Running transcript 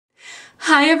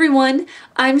Hi everyone,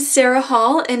 I'm Sarah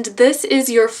Hall and this is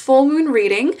your full moon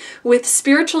reading with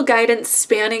spiritual guidance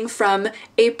spanning from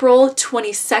April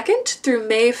 22nd through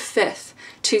May 5th,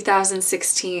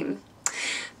 2016.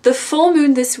 The full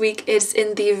moon this week is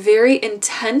in the very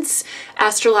intense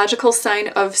astrological sign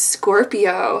of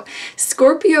Scorpio.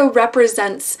 Scorpio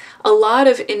represents a lot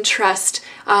of interest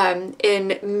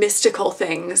in mystical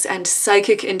things and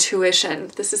psychic intuition.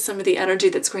 This is some of the energy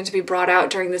that's going to be brought out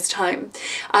during this time.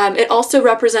 It also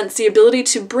represents the ability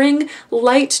to bring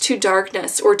light to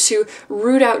darkness or to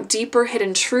root out deeper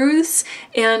hidden truths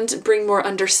and bring more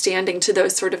understanding to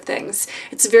those sort of things.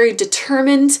 It's very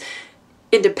determined,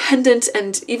 independent,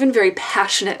 and even very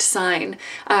passionate sign.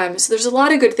 So there's a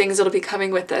lot of good things that'll be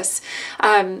coming with this.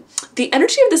 The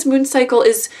energy of this moon cycle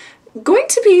is going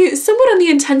to be somewhat on the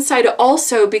intense side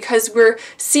also because we're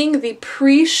seeing the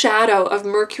pre-shadow of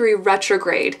Mercury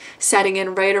retrograde setting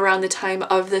in right around the time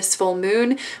of this full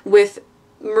moon, with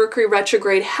Mercury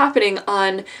retrograde happening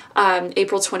on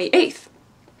April 28th.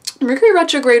 Mercury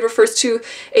retrograde refers to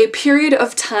a period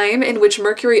of time in which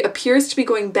Mercury appears to be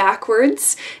going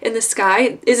backwards in the sky.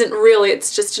 It isn't really,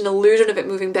 it's just an illusion of it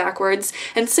moving backwards.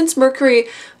 And since Mercury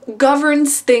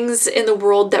governs things in the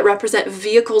world that represent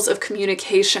vehicles of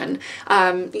communication,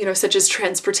 such as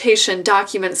transportation,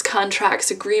 documents, contracts,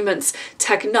 agreements,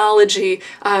 technology,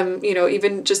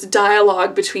 even just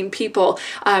dialogue between people,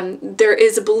 there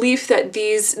is a belief that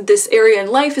this area in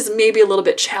life is maybe a little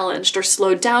bit challenged or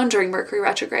slowed down during Mercury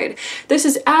retrograde. This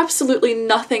is absolutely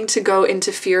nothing to go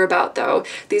into fear about, though.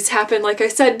 These happen, like I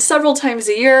said, several times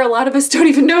a year. A lot of us don't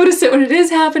even notice it when it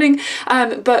is happening,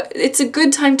 but it's a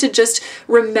good time to just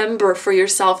remember for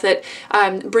yourself that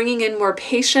bringing in more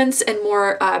patience and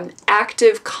more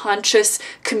active, conscious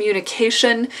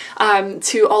communication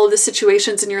to all of the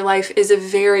situations in your life is a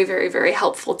very, very, very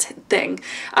helpful thing.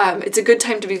 It's a good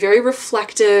time to be very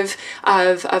reflective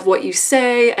of what you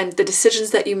say and the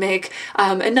decisions that you make,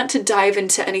 and not to dive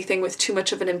into anything with too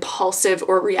much of an impulsive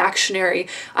or reactionary,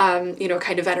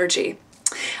 kind of energy.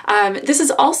 This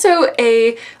is also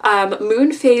a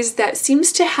moon phase that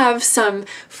seems to have some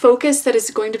focus that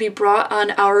is going to be brought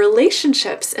on our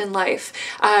relationships in life.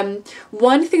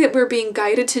 One thing that we're being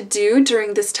guided to do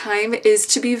during this time is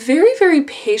to be very, very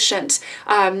patient,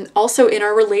 also in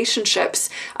our relationships,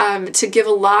 to give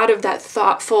a lot of that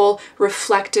thoughtful,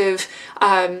 reflective,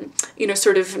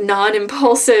 sort of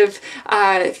non-impulsive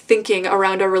thinking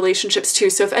around our relationships too.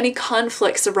 So if any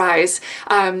conflicts arise,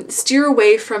 steer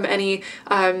away from any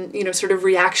sort of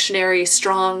reactionary,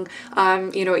 strong,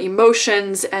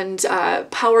 emotions and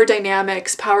power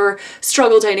dynamics, power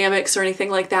struggle dynamics, or anything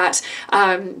like that,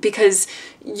 because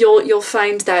you'll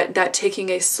find that taking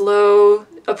a slow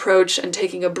approach and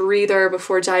taking a breather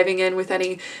before diving in with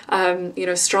any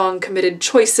strong committed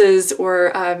choices or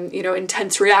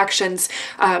intense reactions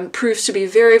proves to be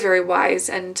very, very wise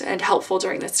and helpful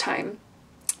during this time.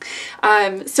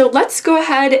 So let's go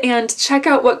ahead and check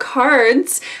out what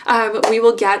cards we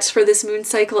will get for this moon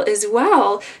cycle as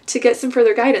well to get some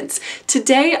further guidance.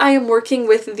 Today I am working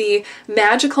with the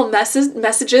Magical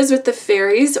Messages with the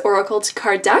Fairies Oracle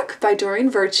card deck by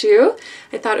Doreen Virtue.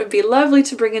 I thought it would be lovely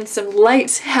to bring in some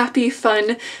light, happy,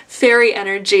 fun fairy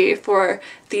energy for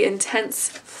the intense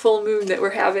full moon that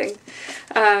we're having.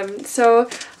 So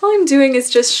all I'm doing is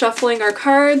just shuffling our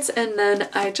cards, and then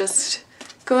I just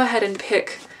go ahead and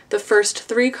pick the first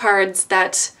three cards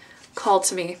that call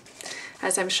to me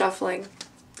as I'm shuffling.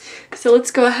 So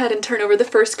let's go ahead and turn over the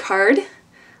first card.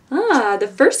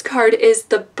 The first card is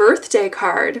the birthday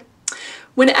card.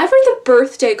 Whenever the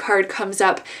birthday card comes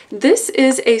up, this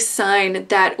is a sign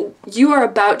that you are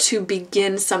about to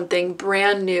begin something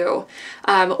brand new,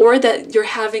 or that you're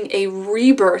having a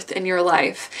rebirth in your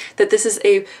life, that this is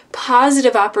a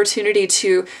positive opportunity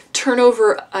to turn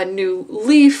over a new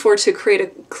leaf or to create a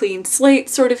clean slate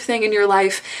sort of thing in your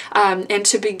life, and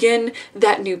to begin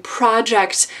that new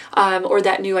project or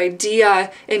that new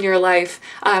idea in your life.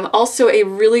 Also a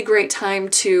really great time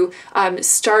to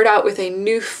start out with a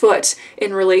new foot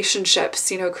in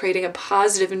relationships, creating a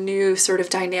positive new sort of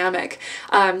dynamic.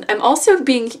 I'm also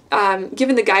being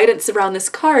given the guidance around this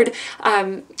card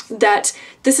that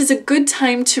this is a good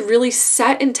time to really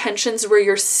set intentions where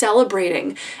you're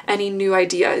celebrating any new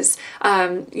ideas.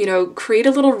 Create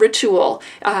a little ritual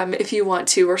if you want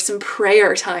to, or some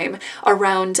prayer time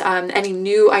around any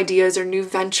new ideas or new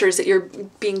ventures that you're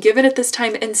being given at this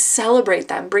time, and celebrate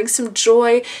them. Bring some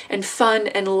joy and fun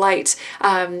and light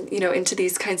into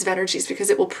these kinds of energies, because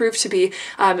it will prove to be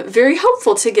very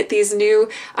helpful to get these new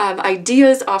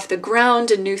ideas off the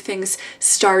ground and new things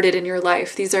started in your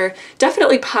life. These are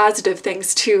definitely positive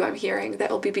things too, I'm hearing, that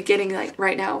will be beginning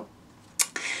right now.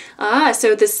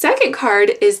 So the second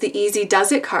card is the Easy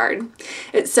Does It card.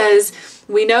 It says,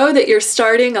 we know that you're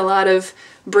starting a lot of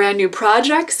brand new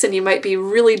projects and you might be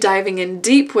really diving in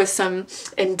deep with some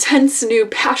intense new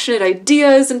passionate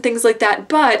ideas and things like that,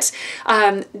 but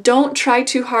don't try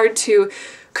too hard to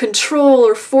control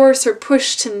or force or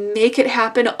push to make it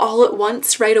happen all at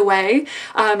once right away.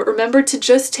 Remember to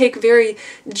just take very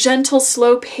gentle,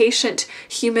 slow, patient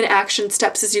human action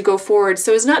steps as you go forward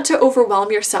so as not to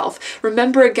overwhelm yourself.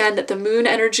 Remember again that the moon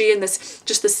energy and this,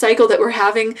 just the cycle that we're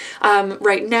having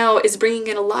right now is bringing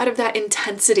in a lot of that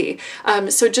intensity.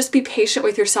 So just be patient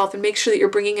with yourself and make sure that you're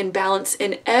bringing in balance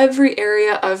in every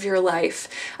area of your life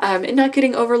and not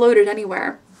getting overloaded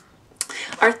anywhere.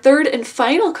 Our third and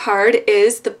final card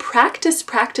is the Practice,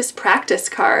 Practice, Practice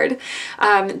card.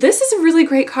 This is a really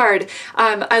great card.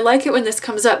 I like it when this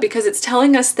comes up because it's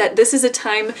telling us that this is a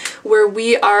time where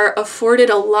we are afforded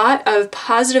a lot of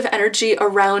positive energy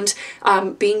around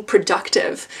being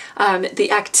productive.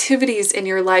 The activities in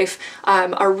your life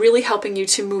are really helping you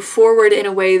to move forward in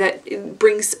a way that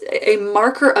brings a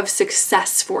marker of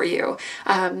success for you.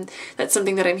 That's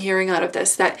something that I'm hearing out of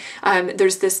this, that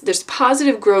there's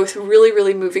positive growth really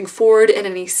moving forward in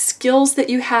any skills that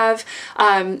you have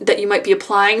that you might be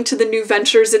applying to the new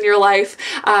ventures in your life.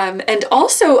 And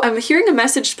also I'm hearing a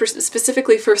message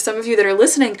specifically for some of you that are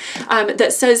listening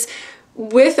that says,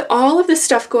 with all of the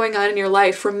stuff going on in your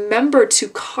life, remember to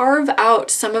carve out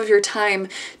some of your time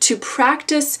to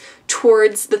practice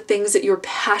towards the things that you're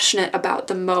passionate about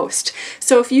the most.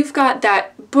 So if you've got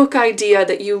that book idea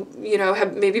that you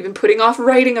have maybe been putting off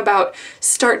writing about,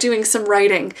 start doing some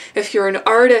writing. If you're an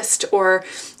artist or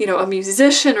a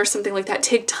musician or something like that,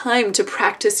 take time to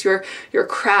practice your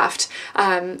craft.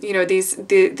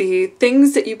 The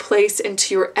things that you place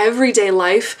into your everyday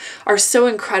life are so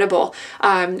incredible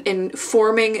in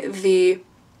forming the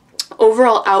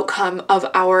overall outcome of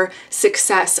our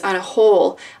success on a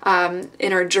whole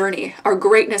in our journey. Our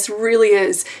greatness really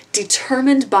is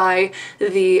determined by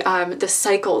the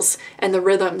cycles and the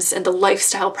rhythms and the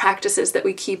lifestyle practices that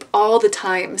we keep all the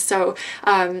time. So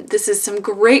this is some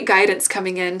great guidance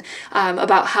coming in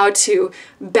about how to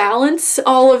balance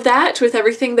all of that with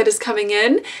everything that is coming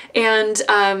in, and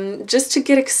just to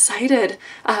get excited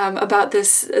about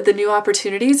the new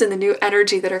opportunities and the new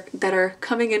energy that are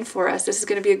coming in for us. This is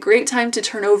going to be a great time to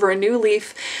turn over a new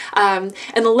leaf. And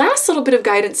the last little bit of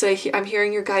guidance that I'm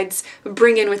hearing your guides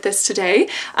bring in with this today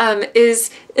is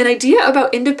an idea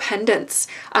about independence.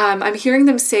 I'm hearing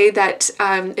them say that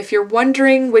if you're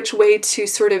wondering which way to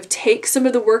sort of take some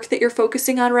of the work that you're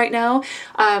focusing on right now,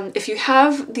 if you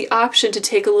have the option to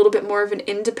take a little bit more of an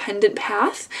independent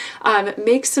path,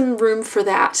 make some room for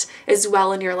that as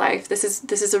well in your life. This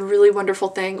is a really wonderful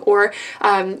thing. Or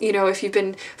if you've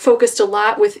been focused a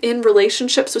lot within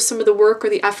relationships with some of the work or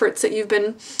the efforts that you've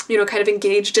been kind of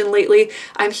engaged in lately,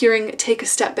 I'm hearing take a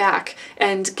step back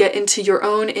and get into your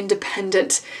own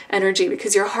independent energy,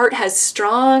 because your heart has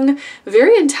strong,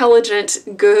 very intelligent,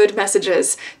 good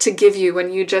messages to give you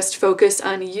when you just focus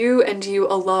on you and you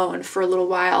alone for a little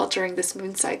while during this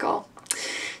moon cycle.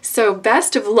 So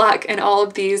best of luck in all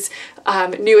of these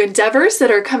new endeavors that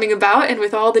are coming about, and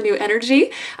with all the new energy.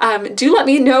 Do let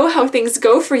me know how things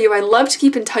go for you. I love to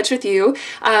keep in touch with you.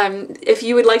 If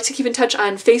you would like to keep in touch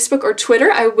on Facebook or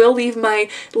Twitter, I will leave my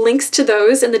links to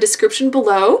those in the description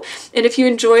below. And if you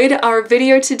enjoyed our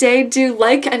video today, do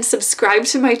like and subscribe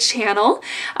to my channel.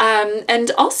 And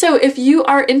also, if you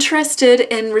are interested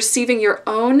in receiving your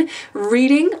own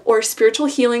reading or spiritual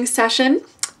healing session,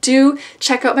 do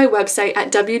check out my website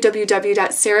at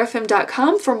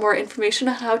www.seraphim.com for more information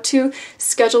on how to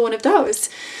schedule one of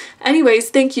those. Anyways,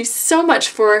 thank you so much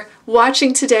for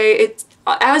watching today. It's,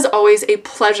 as always, a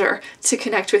pleasure to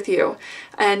connect with you.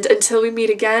 And until we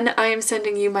meet again, I am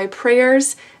sending you my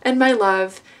prayers and my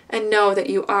love, and know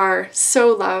that you are so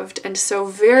loved and so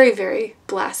very, very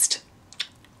blessed.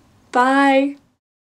 Bye.